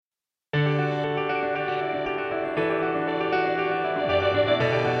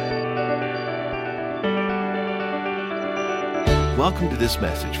Welcome to this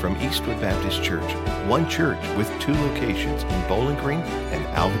message from Eastwood Baptist Church, one church with two locations in Bowling Green and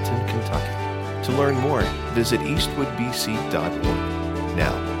Alvaton, Kentucky. To learn more, visit eastwoodbc.org.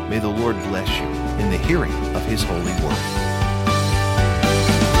 Now, may the Lord bless you in the hearing of His holy word.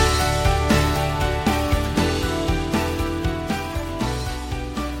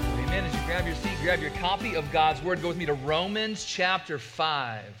 Amen. As you grab your seat, grab your copy of God's Word. Go with me to Romans chapter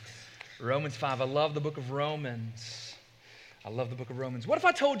 5. Romans 5. I love the book of Romans. I love the book of Romans. What if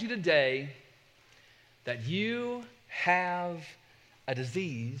I told you today that you have a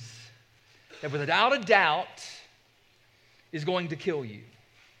disease that without a doubt is going to kill you?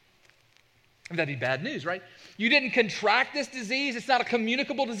 That'd be bad news, right? You didn't contract this disease. It's not a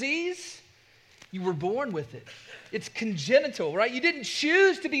communicable disease. You were born with it. It's congenital, right? You didn't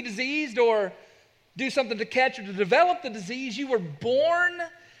choose to be diseased or do something to catch or to develop the disease. You were born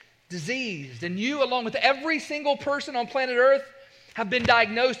diseased. And you, along with every single person on planet Earth, have been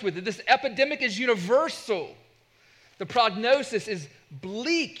diagnosed with it. This epidemic is universal. The prognosis is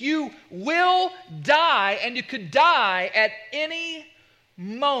bleak. You will die, and you could die at any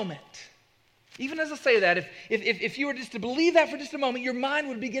moment. Even as I say that, if you were just to believe that for just a moment, your mind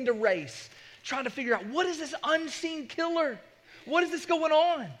would begin to race, trying to figure out, what is this unseen killer? What is this going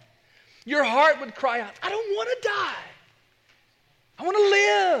on? Your heart would cry out, I don't want to die. I want to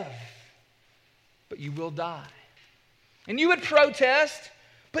live. But you will die. And you would protest,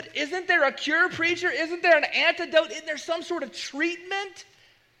 but isn't there a cure, preacher? Isn't there an antidote? Isn't there some sort of treatment?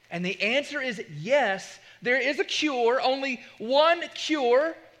 And the answer is yes, there is a cure, only one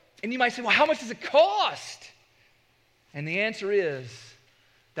cure. And you might say, well, how much does it cost? And the answer is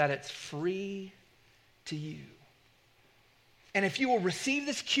that it's free to you. And if you will receive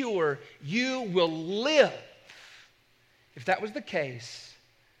this cure, you will live. If that was the case,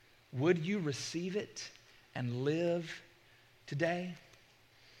 would you receive it and live today?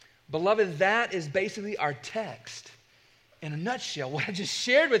 Beloved, that is basically our text in a nutshell, what I just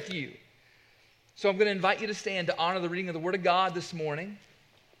shared with you. So I'm going to invite you to stand to honor the reading of the Word of God this morning.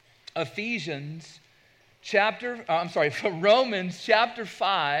 Romans chapter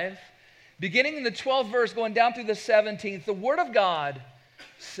 5, beginning in the 12th verse, going down through the 17th, the Word of God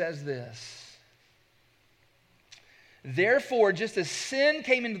says this. Therefore, just as sin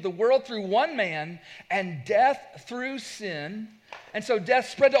came into the world through one man, and death through sin, and so death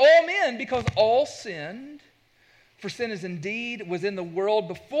spread to all men because all sinned. For sin is indeed was in the world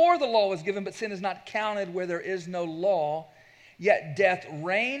before the law was given, but sin is not counted where there is no law. Yet death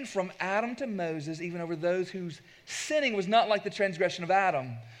reigned from Adam to Moses, even over those whose sinning was not like the transgression of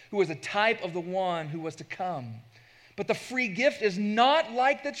Adam, who was a type of the one who was to come. But the free gift is not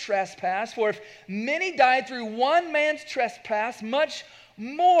like the trespass, for if many died through one man's trespass, much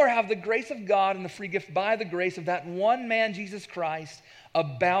more have the grace of God and the free gift by the grace of that one man, Jesus Christ,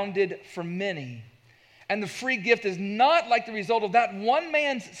 abounded for many. And the free gift is not like the result of that one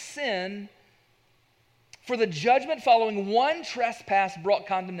man's sin, for the judgment following one trespass brought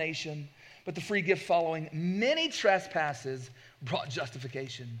condemnation, but the free gift following many trespasses brought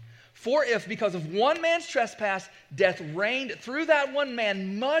justification. For if, because of one man's trespass, death reigned through that one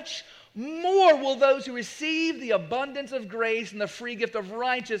man, much more will those who receive the abundance of grace and the free gift of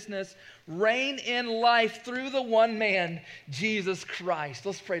righteousness reign in life through the one man, Jesus Christ.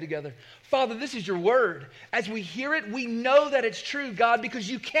 Let's pray together. Father, this is your word. As we hear it, we know that it's true, God, because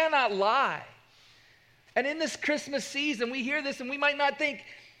you cannot lie. And in this Christmas season, we hear this and we might not think,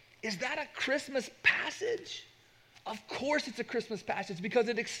 is that a Christmas passage? Of course it's a Christmas passage because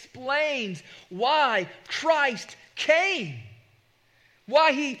it explains why Christ came,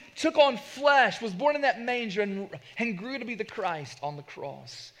 why he took on flesh, was born in that manger, and grew to be the Christ on the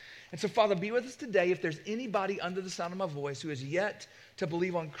cross. And so, Father, be with us today. If there's anybody under the sound of my voice who has yet to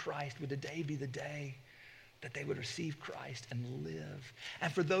believe on Christ, would today be the day that they would receive Christ and live.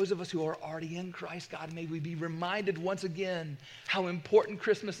 And for those of us who are already in Christ, God, may we be reminded once again how important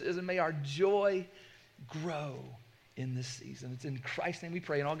Christmas is, and may our joy grow in this season. It's in Christ's name we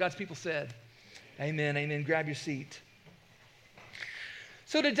pray. And all God's people said, amen, amen. Grab your seat.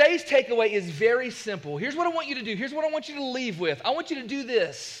 So today's takeaway is very simple. Here's what I want you to do. Here's what I want you to leave with. I want you to do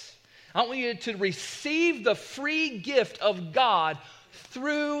this. I want you to receive the free gift of God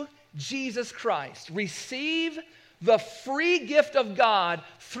through Jesus Christ. Receive the free gift of God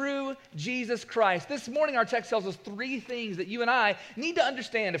through Jesus Christ. This morning our text tells us three things that you and I need to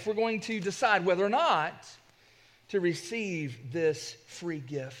understand if we're going to decide whether or not to receive this free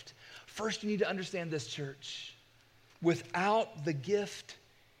gift. First, you need to understand this, church. Without the gift,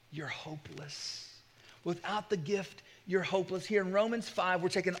 you're hopeless. Without the gift, you're hopeless. Here in Romans 5, we're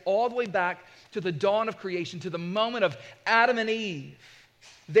taken all the way back to the dawn of creation, to the moment of Adam and Eve.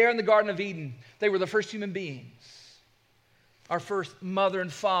 There in the Garden of Eden, they were the first human beings. Our first mother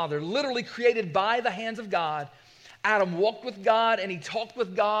and father, literally created by the hands of God. Adam walked with God and he talked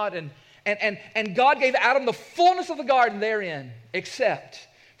with God, and God gave Adam the fullness of the garden therein, except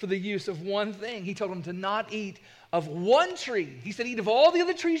for the use of one thing. He told him to not eat of one tree. He said, eat of all the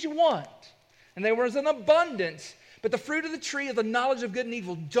other trees you want. And there was an abundance. But the fruit of the tree of the knowledge of good and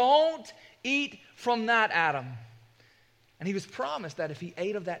evil, don't eat from that, Adam. And he was promised that if he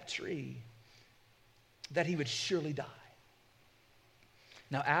ate of that tree, that he would surely die.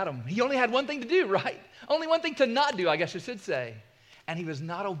 Now Adam, he only had one thing to do, right? Only one thing to not do, I guess you should say. And he was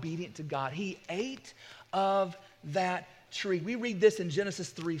not obedient to God. He ate of that tree. We read this in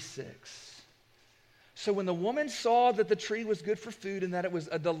Genesis 3:6. So when the woman saw that the tree was good for food and that it was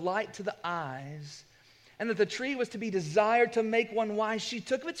a delight to the eyes, and that the tree was to be desired to make one wise, she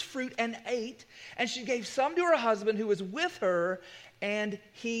took of its fruit and ate, and she gave some to her husband who was with her, and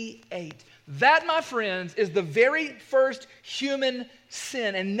he ate. That, my friends, is the very first human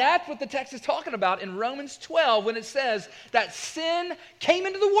sin. And that's what the text is talking about in Romans 12 when it says that sin came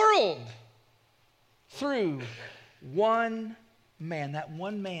into the world through one man. That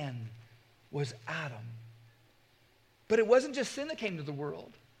one man was Adam. But it wasn't just sin that came into the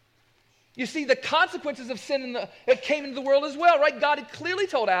world. You see, the consequences of sin it came into the world as well, right? God had clearly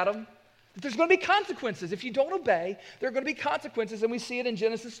told Adam that there's going to be consequences. If you don't obey, there are going to be consequences, and we see it in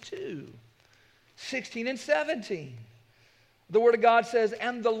Genesis 2:16 and 17. The Word of God says,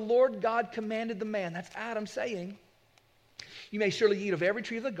 and the Lord God commanded the man, that's Adam saying, you may surely eat of every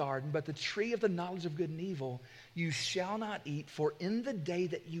tree of the garden, but the tree of the knowledge of good and evil you shall not eat, for in the day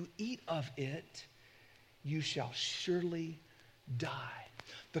that you eat of it, you shall surely die.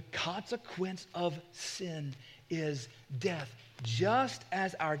 The consequence of sin is death, just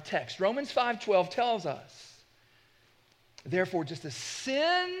as our text, Romans 5:12, tells us. Therefore, just as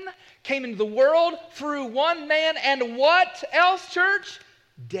sin came into the world through one man, and what else, church?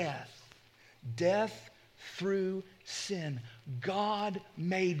 Death. Death through sin. God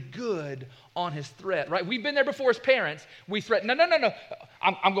made good on his threat, right? We've been there before as parents. We threaten, no.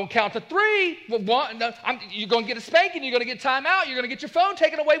 I'm going to count to 3. You're going to get a spanking. You're going to get time out. You're going to get your phone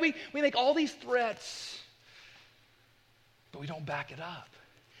taken away. We make all these threats, but we don't back it up.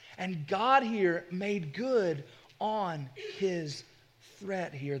 And God here made good on his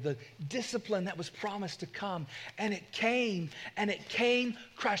threat here, the discipline that was promised to come. And it came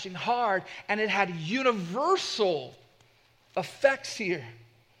crashing hard, and it had universal effects here.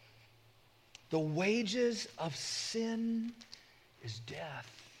 The wages of sin is death.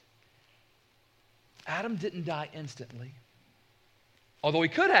 Adam didn't die instantly, although he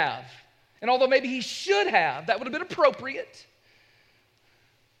could have, and although maybe he should have. That would have been appropriate.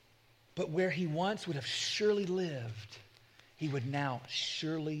 But where he once would have surely lived, he would now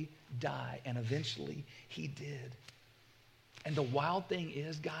surely die, and eventually he did. And the wild thing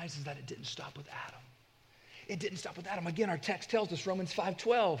is, guys, is that it didn't stop with Adam. It didn't stop with Adam. Again, our text tells us, Romans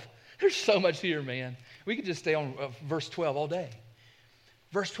 5:12. There's so much here, man. We could just stay on verse 12 all day.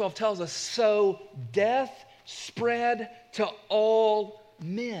 Verse 12 tells us, so death spread to all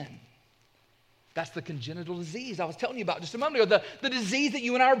men. That's the congenital disease I was telling you about just a moment ago. The disease that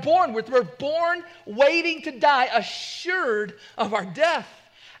you and I are born with. We're born waiting to die, assured of our death.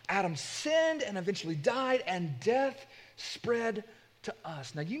 Adam sinned and eventually died, and death spread to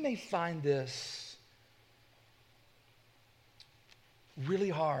us. Now, you may find this really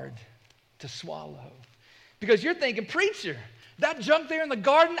hard to swallow, because you're thinking, preacher, that junk there in the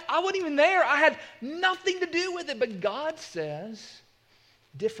garden, I wasn't even there. I had nothing to do with it. But God says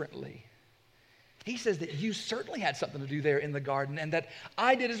differently. He says that you certainly had something to do there in the garden, and that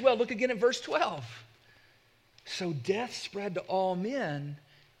I did as well. Look again at verse 12. So death spread to all men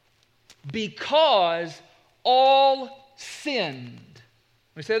because all sinned.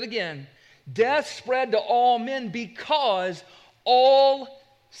 Let me say it again. Death spread to all men because all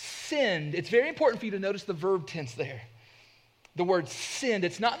sinned. It's very important for you to notice the verb tense there. The word sinned.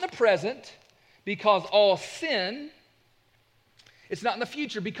 It's not in the present, because all sin. It's not in the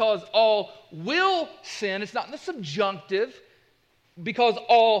future, because all will sin. It's not in the subjunctive, because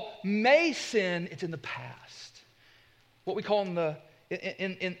all may sin. It's in the past. What we call in the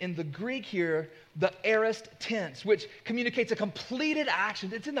Greek here, the aorist tense, which communicates a completed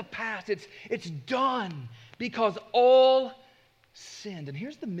action. It's in the past. It's done, because all sinned. And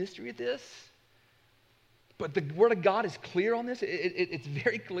here's the mystery of this. But the Word of God is clear on this. It's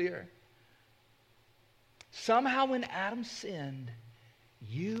very clear. Somehow when Adam sinned,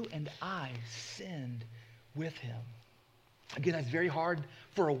 you and I sinned with him. Again, that's very hard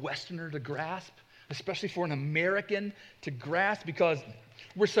for a Westerner to grasp, especially for an American to grasp because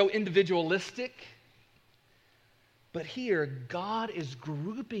we're so individualistic. But here, God is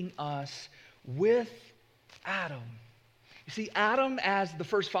grouping us with Adam. You see, Adam, as the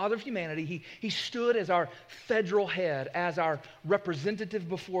first father of humanity, he stood as our federal head, as our representative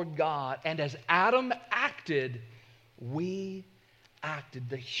before God. And as Adam acted, we acted.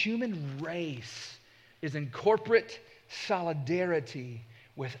 The human race is in corporate solidarity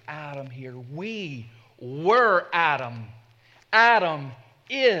with Adam here. We were Adam. Adam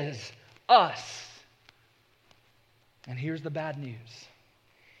is us. And here's the bad news.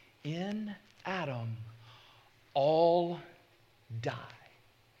 In Adam, all die.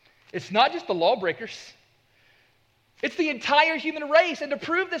 It's not just the lawbreakers. It's the entire human race. And to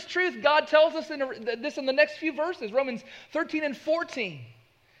prove this truth, God tells us this in the next few verses, Romans 13 and 14.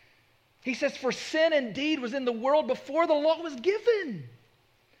 He says, for sin indeed was in the world before the law was given.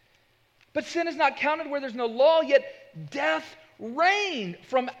 But sin is not counted where there's no law, yet death reigned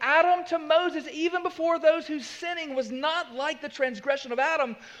from Adam to Moses, even before those whose sinning was not like the transgression of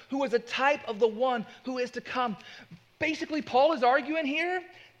Adam, who was a type of the one who is to come. Basically, Paul is arguing here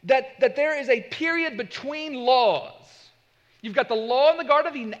that there is a period between laws. You've got the law in the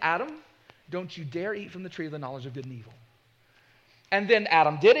Garden of Eden, Adam, don't you dare eat from the tree of the knowledge of good and evil. And then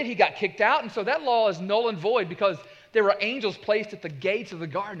Adam did it, he got kicked out, and so that law is null and void because there were angels placed at the gates of the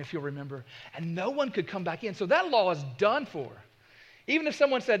garden, if you'll remember, and no one could come back in. So that law is done for. Even if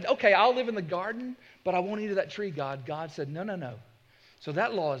someone said, okay, I'll live in the garden, but I won't eat of that tree, God said, no. So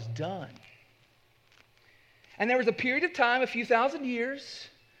that law is done. And there was a period of time, a few thousand years,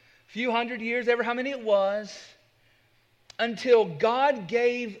 a few hundred years, ever how many it was, until God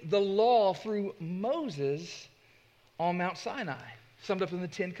gave the law through Moses on Mount Sinai, summed up in the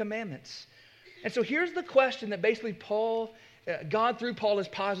Ten Commandments. And so here's the question that basically God through Paul is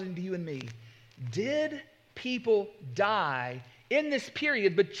positing to you and me. Did people die in this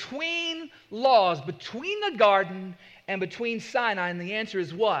period between laws, between the garden and between Sinai? And the answer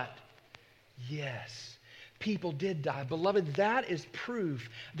is what? Yes, people did die. Beloved, that is proof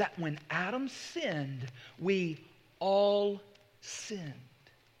that when Adam sinned, we all sinned.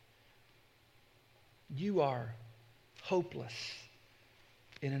 You are hopeless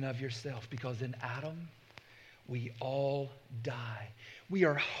in and of yourself because in Adam, we all die. We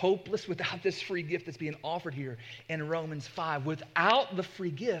are hopeless without this free gift that's being offered here in Romans 5. Without the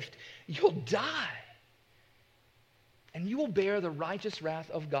free gift, you'll die. And you will bear the righteous wrath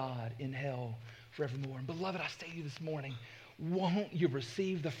of God in hell forevermore. And beloved, I say to you this morning, won't you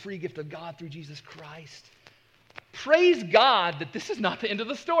receive the free gift of God through Jesus Christ? Praise God that this is not the end of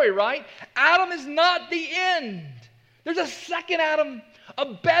the story, right? Adam is not the end. There's a second Adam,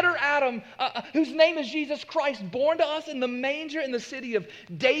 a better Adam, whose name is Jesus Christ, born to us in the manger in the city of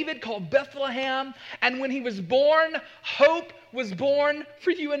David called Bethlehem. And when he was born, hope was born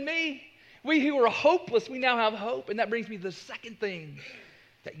for you and me. We who were hopeless, we now have hope. And that brings me to the second thing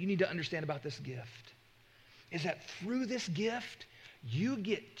that you need to understand about this gift, is that through this gift, you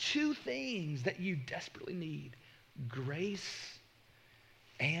get two things that you desperately need: grace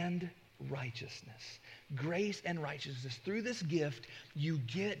and righteousness. Grace and righteousness. Through this gift, you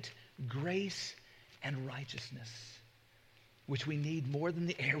get grace and righteousness, which we need more than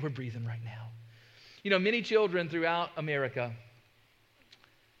the air we're breathing right now. You know, many children throughout America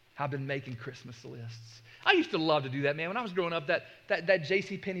have been making Christmas lists. I used to love to do that, man. When I was growing up, that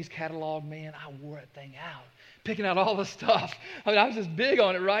JCPenney's catalog, man, I wore that thing out, picking out all the stuff. I mean, I was just big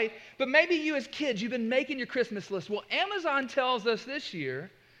on it, right? But maybe you as kids, you've been making your Christmas list. Well, Amazon tells us this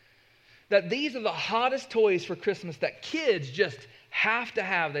year that these are the hottest toys for Christmas that kids just have to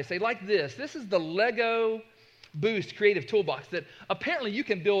have. They say, like this. This is the Lego Boost Creative Toolbox that apparently you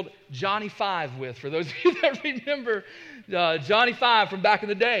can build Johnny Five with, for those of you that remember Johnny Five from back in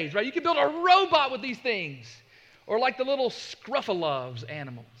the days, right? You can build a robot with these things. Or like the little Scruffaloves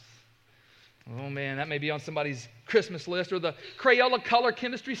animals. Oh man, that may be on somebody's Christmas list. Or the Crayola color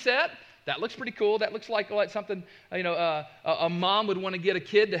chemistry set. That looks pretty cool. That looks like something, a mom would want to get a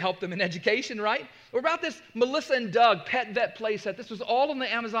kid to help them in education, right? Or about this Melissa and Doug pet vet play set. This was all on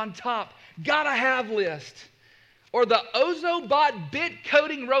the Amazon top. Gotta have list. Or the Ozobot bit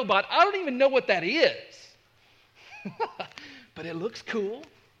coding robot. I don't even know what that is. But it looks cool.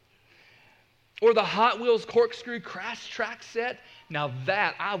 Or the Hot Wheels corkscrew crash track set. Now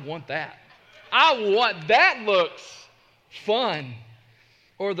that, I want that. That looks fun.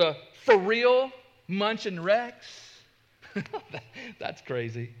 Or the For Real Munch and Rex. That's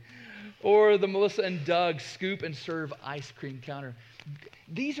crazy. Or the Melissa and Doug scoop and serve ice cream counter.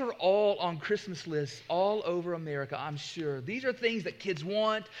 These are all on Christmas lists all over America, I'm sure. These are things that kids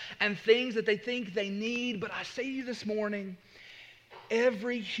want and things that they think they need. But I say to you this morning,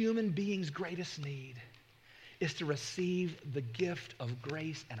 every human being's greatest need is to receive the gift of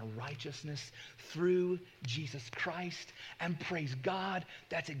grace and righteousness through Jesus Christ. And praise God,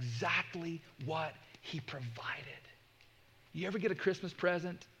 that's exactly what he provided. You ever get a Christmas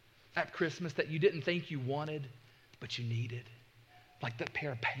present at Christmas that you didn't think you wanted, but you needed? Like that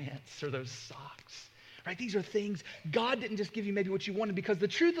pair of pants or those socks, right? These are things, God didn't just give you maybe what you wanted, because the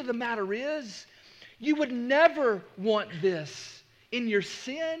truth of the matter is, you would never want this in your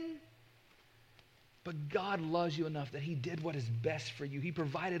sin. But God loves you enough that he did what is best for you. He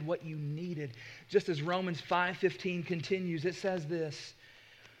provided what you needed. Just as Romans 5:15 continues, it says this,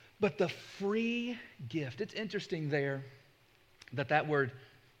 but the free gift. It's interesting there that word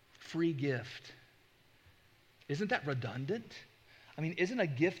free gift, isn't that redundant? I mean, isn't a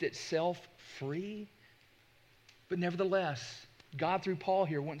gift itself free? But nevertheless, God through Paul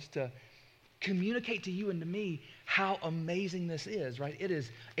here wants to communicate to you and to me how amazing this is, right? It is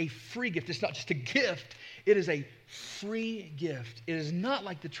a free gift. It's not just a gift. It is a free gift. It is not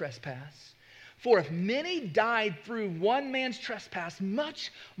like the trespass. For if many died through one man's trespass,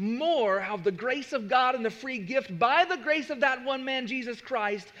 much more have the grace of God and the free gift by the grace of that one man, Jesus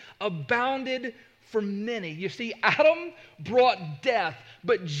Christ, abounded for many. You see, Adam brought death,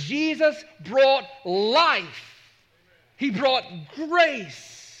 but Jesus brought life. He brought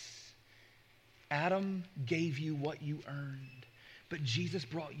grace. Adam gave you what you earned, but Jesus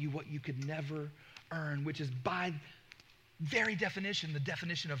brought you what you could never earn, which is by very definition, the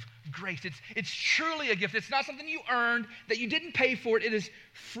definition of grace. It's truly a gift. It's not something you earned, that you didn't pay for it. It is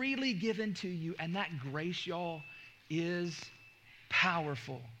freely given to you, and that grace, y'all, is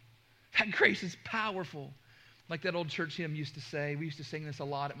powerful. That grace is powerful. Like that old church hymn used to say. We used to sing this a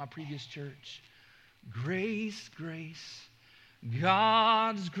lot at my previous church. Grace, grace,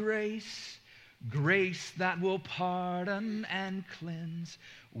 God's grace, grace that will pardon and cleanse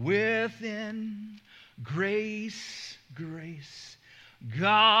within. Grace, grace,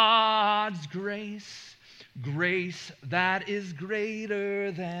 God's grace, grace that is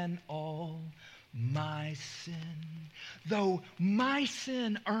greater than all my sin. Though my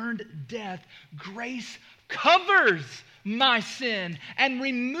sin earned death, grace covers my sin and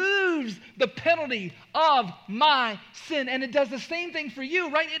removes the penalty of my sin. And it does the same thing for you,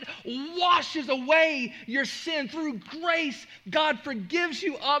 right? It washes away your sin. Through grace, God forgives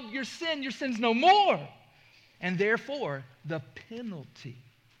you of your sin. Your sin's no more. And therefore, the penalty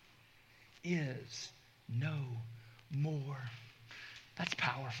is no more. That's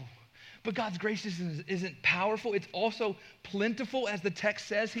powerful. But God's grace isn't powerful. It's also plentiful, as the text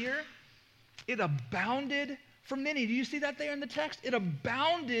says here. It abounded for many. Do you see that there in the text? It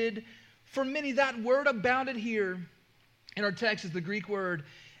abounded for many. That word abounded here in our text is the Greek word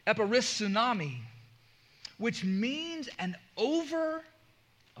eperissunami, which means an overabundance.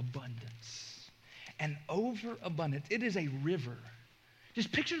 An overabundance. It is a river.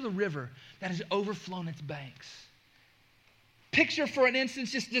 Just picture the river that has overflown its banks. Picture, for an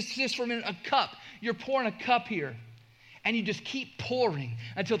instance, just for a minute, a cup. You're pouring a cup here, and you just keep pouring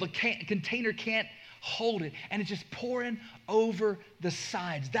until the container can't hold it, and it's just pouring over the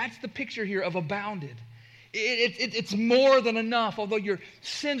sides. That's the picture here of abounded. It's more than enough. Although your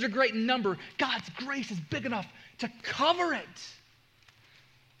sins are great in number, God's grace is big enough to cover it.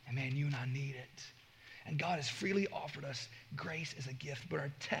 And man, you and I need it. And God has freely offered us grace as a gift. But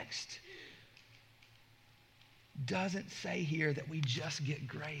our text doesn't say here that we just get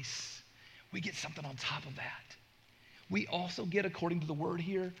grace. We get something on top of that. We also get, according to the word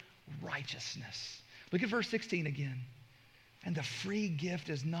here, righteousness. Look at verse 16 again. And the free gift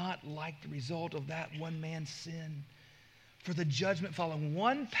is not like the result of that one man's sin. For the judgment following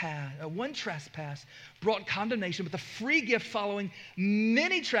one trespass brought condemnation, but the free gift following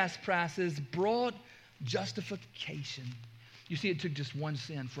many trespasses brought justification. You see, it took just one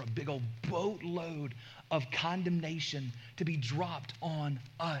sin for a big old boatload of condemnation to be dropped on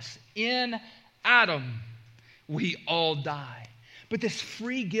us. In Adam, we all die. But this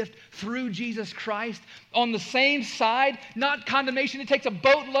free gift through Jesus Christ, on the same side, not condemnation, it takes a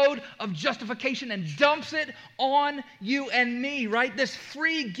boatload of justification and dumps it on you and me, right? This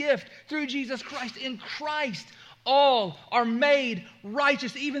free gift through Jesus Christ. In Christ, all are made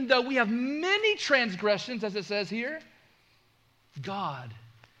righteous, even though we have many transgressions, as it says here. God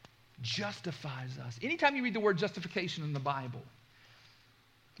justifies us. Anytime you read the word justification in the Bible,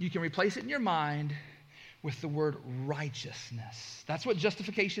 you can replace it in your mind with the word righteousness. That's what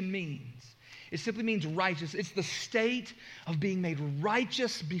justification means. It simply means righteous. It's the state of being made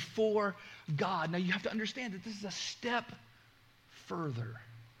righteous before God. Now you have to understand that this is a step further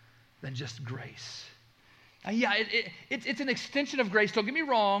than just grace. Yeah, it's an extension of grace. Don't get me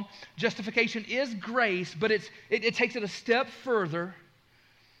wrong. Justification is grace, but it takes it a step further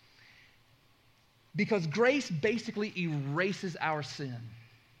because grace basically erases our sin.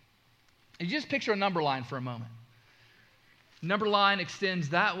 And you just picture a number line for a moment. Number line extends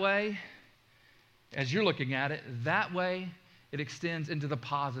that way as you're looking at it. That way it extends into the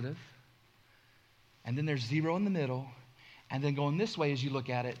positive. And then there's 0 in the middle. And then going this way as you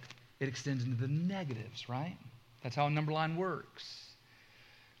look at it, it extends into the negatives, right? That's how a number line works.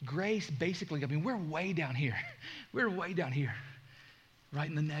 Grace basically, we're way down here. We're way down here, right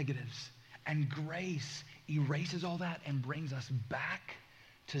in the negatives. And grace erases all that and brings us back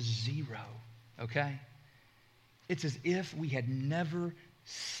to 0, okay? It's as if we had never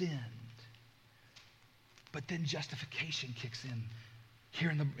sinned. But then justification kicks in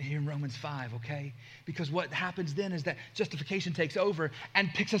here in Romans 5, okay? Because what happens then is that justification takes over and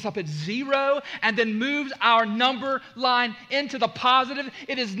picks us up at 0 and then moves our number line into the positive.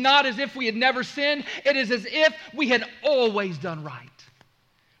 It is not as if we had never sinned. It is as if we had always done right.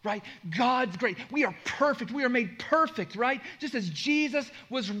 Right? God's great. We are perfect. We are made perfect, right? Just as Jesus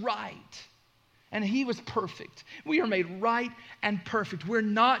was right and he was perfect. We are made right and perfect. We're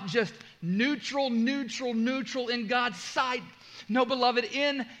not just neutral in God's sight. No, beloved,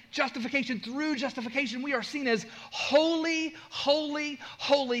 in justification, through justification, we are seen as holy, holy,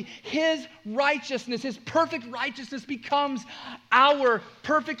 holy. His righteousness, his perfect righteousness becomes our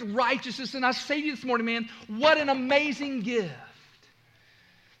perfect righteousness. And I say to you this morning, man, what an amazing gift.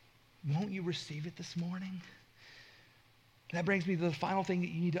 Won't you receive it this morning? That brings me to the final thing that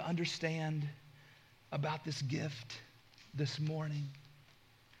you need to understand about this gift this morning.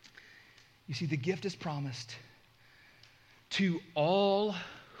 You see, the gift is promised to all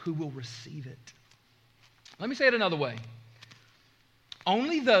who will receive it. Let me say it another way.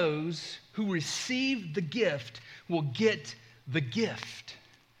 Only those who receive the gift will get the gift.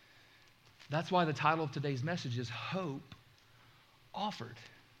 That's why the title of today's message is Hope Offered.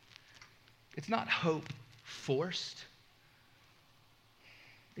 It's not hope forced.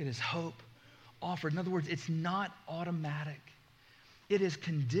 It is hope offered. In other words, it's not automatic. It is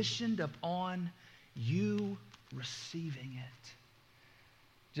conditioned upon you receiving it.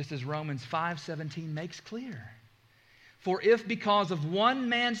 Just as Romans 5:17 makes clear. For if because of one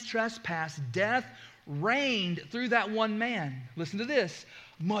man's trespass, death reigned through that one man. Listen to this.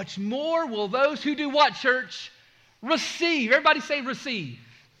 Much more will those who do what, church? Receive. Everybody say receive.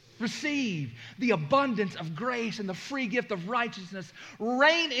 Receive the abundance of grace and the free gift of righteousness.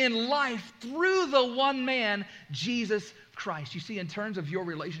 Reign in life through the one man, Jesus Christ. You see, in terms of your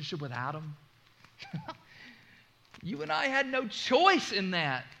relationship with Adam, you and I had no choice in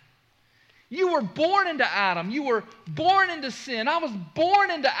that. You were born into Adam. You were born into sin. I was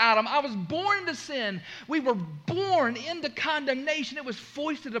born into Adam. I was born into sin. We were born into condemnation. It was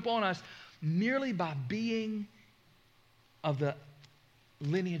foisted upon us merely by being of the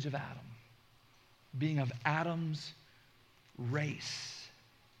lineage of Adam, being of Adam's race.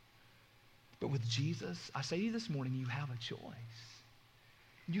 But with Jesus, I say to you this morning, you have a choice.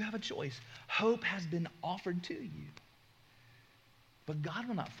 You have a choice. Hope has been offered to you, but God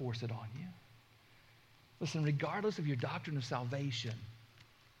will not force it on you. Listen, regardless of your doctrine of salvation,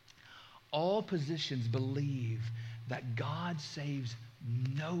 all positions believe that God saves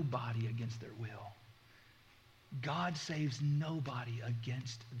nobody against their will. God saves nobody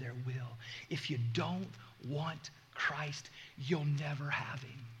against their will. If you don't want Christ, you'll never have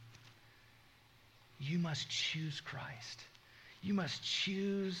him. You must choose Christ. You must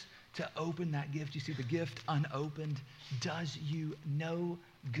choose to open that gift. You see, the gift unopened does you no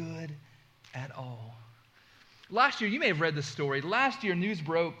good at all. Last year, you may have read this story. Last year, news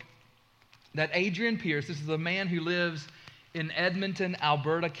broke that Adrian Pierce, this is a man who lives in Edmonton,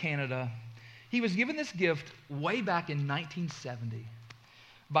 Alberta, Canada, he was given this gift way back in 1970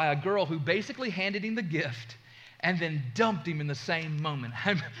 by a girl who basically handed him the gift and then dumped him in the same moment.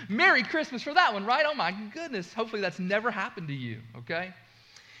 Merry Christmas for that one, right? Oh my goodness. Hopefully that's never happened to you, okay?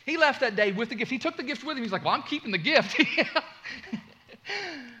 He left that day with the gift. He took the gift with him. He's like, well, I'm keeping the gift.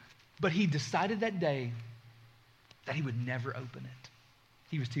 But he decided that day that he would never open it.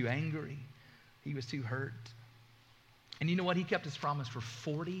 He was too angry. He was too hurt. And you know what? He kept his promise for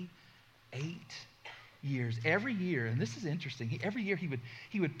 48 years. Every year, and this is interesting, every year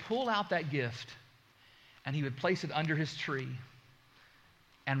he would pull out that gift and he would place it under his tree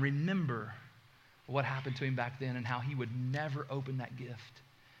and remember what happened to him back then and how he would never open that gift.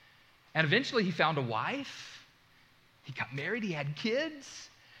 And eventually he found a wife. He got married. He had kids.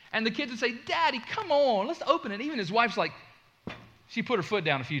 And the kids would say, Daddy, come on, let's open it. Even his wife's like, she put her foot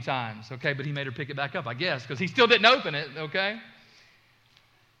down a few times, okay? But he made her pick it back up, I guess, because he still didn't open it, okay?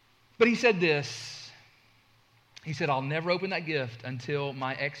 But he said this. He said, I'll never open that gift until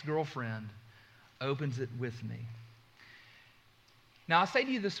my ex-girlfriend opens it with me. Now, I say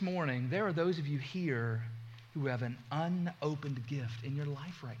to you this morning, there are those of you here who have an unopened gift in your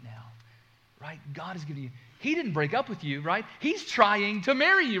life right now, right? God has given you. He didn't break up with you, right? He's trying to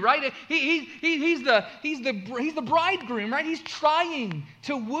marry you, right? He's the bridegroom, right? He's trying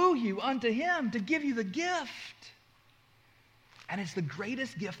to woo you unto him, to give you the gift. And it's the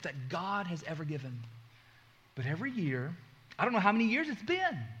greatest gift that God has ever given. But every year, I don't know how many years it's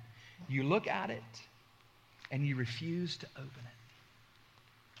been, you look at it and you refuse to open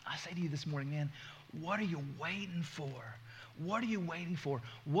it. I say to you this morning, man, what are you waiting for? What are you waiting for?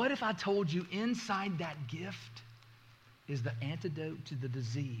 What if I told you inside that gift is the antidote to the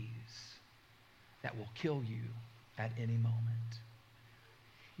disease that will kill you at any moment?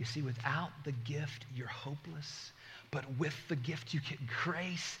 You see, without the gift, you're hopeless. But with the gift, you get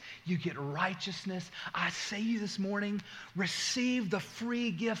grace, you get righteousness. I say to you this morning, receive the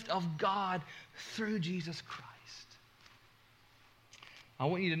free gift of God through Jesus Christ. I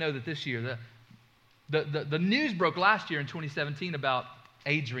want you to know that this year, the news broke last year in 2017 about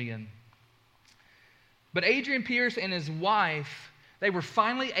Adrian. But Adrian Pierce and his wife, they were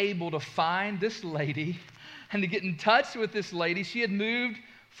finally able to find this lady and to get in touch with this lady. She had moved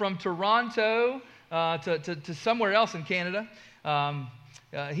from Toronto to somewhere else in Canada.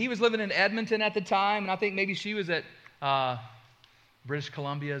 He was living in Edmonton at the time, and I think maybe she was at British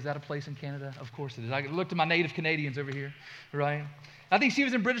Columbia. Is that a place in Canada? Of course it is. I looked at my native Canadians over here, right? I think she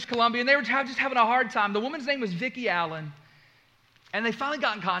was in British Columbia, and they were just having a hard time. The woman's name was Vicki Allen, and they finally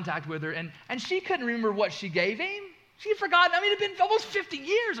got in contact with her, and she couldn't remember what she gave him. She had forgotten. I mean, it had been almost 50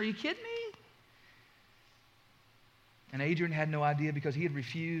 years. Are you kidding me? And Adrian had no idea because he had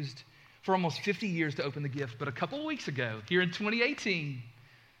refused for almost 50 years to open the gift. But a couple of weeks ago, here in 2018,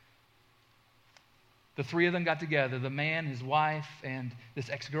 the three of them got together, the man, his wife, and this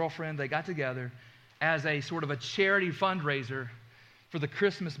ex-girlfriend. They got together as a sort of a charity fundraiser for the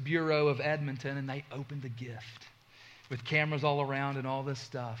Christmas Bureau of Edmonton, and they opened the gift with cameras all around and all this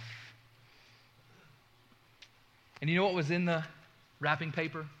stuff. And you know what was in the wrapping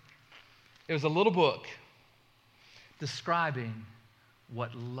paper? It was a little book describing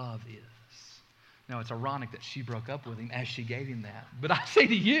what love is. Now, it's ironic that she broke up with him as she gave him that. But I say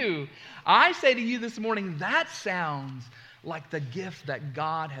to you this morning, that sounds like the gift that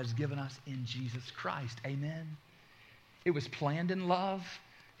God has given us in Jesus Christ. Amen? It was planned in love.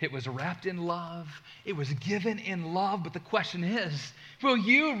 It was wrapped in love. It was given in love. But the question is, will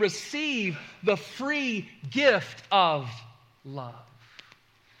you receive the free gift of love?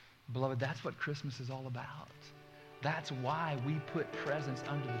 Beloved, that's what Christmas is all about. That's why we put presents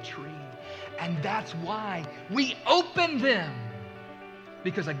under the tree. And that's why we open them.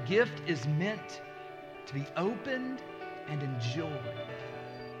 Because a gift is meant to be opened and enjoyed.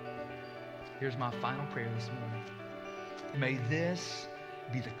 Here's my final prayer this morning. May this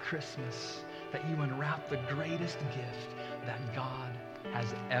be the Christmas that you unwrap the greatest gift that God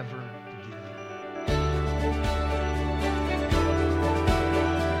has ever given.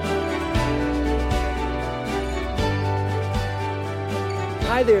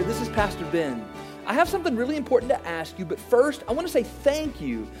 Hi there, this is Pastor Ben. I have something really important to ask you, but first, I want to say thank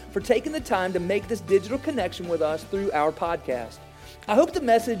you for taking the time to make this digital connection with us through our podcast. I hope the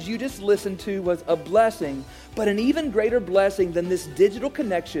message you just listened to was a blessing, but an even greater blessing than this digital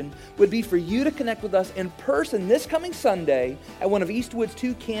connection would be for you to connect with us in person this coming Sunday at one of Eastwood's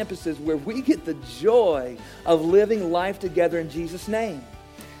 2 campuses where we get the joy of living life together in Jesus' name.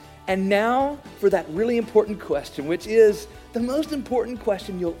 And now for that really important question, which is the most important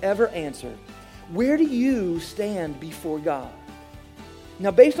question you'll ever answer. Where do you stand before God?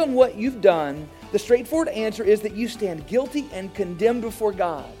 Now, based on what you've done, the straightforward answer is that you stand guilty and condemned before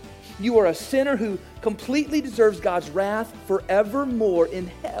God. You are a sinner who completely deserves God's wrath forevermore in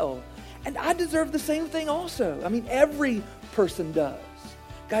hell. And I deserve the same thing also. I mean, every person does.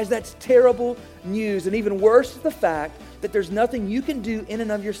 Guys, that's terrible news. And even worse is the fact that there's nothing you can do in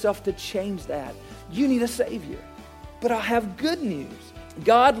and of yourself to change that. You need a Savior. But I have good news.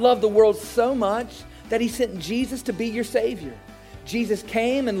 God loved the world so much that He sent Jesus to be your Savior. Jesus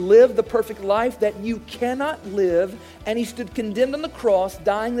came and lived the perfect life that you cannot live, and He stood condemned on the cross,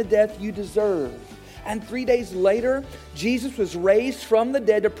 dying the death you deserve. And 3 days later, Jesus was raised from the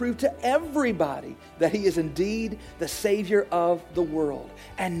dead to prove to everybody that he is indeed the Savior of the world.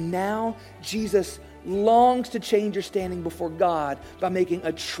 And now Jesus longs to change your standing before God by making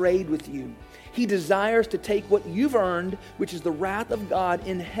a trade with you. He desires to take what you've earned, which is the wrath of God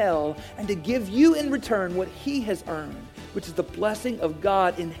in hell, and to give you in return what he has earned, which is the blessing of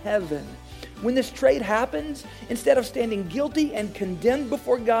God in heaven. When this trade happens, instead of standing guilty and condemned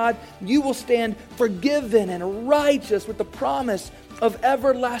before God, you will stand forgiven and righteous with the promise of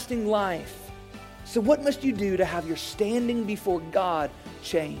everlasting life. So what must you do to have your standing before God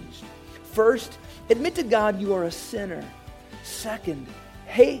changed? First, admit to God you are a sinner. Second,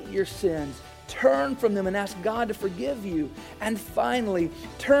 hate your sins. Turn from them and ask God to forgive you. And finally,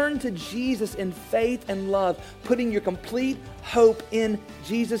 turn to Jesus in faith and love, putting your complete hope in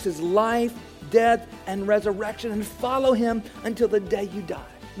Jesus' life, death, and resurrection, and follow him until the day you die.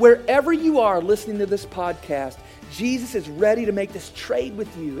 Wherever you are listening to this podcast, Jesus is ready to make this trade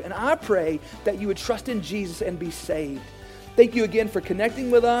with you. And I pray that you would trust in Jesus and be saved. Thank you again for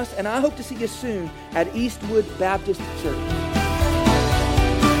connecting with us, and I hope to see you soon at Eastwood Baptist Church.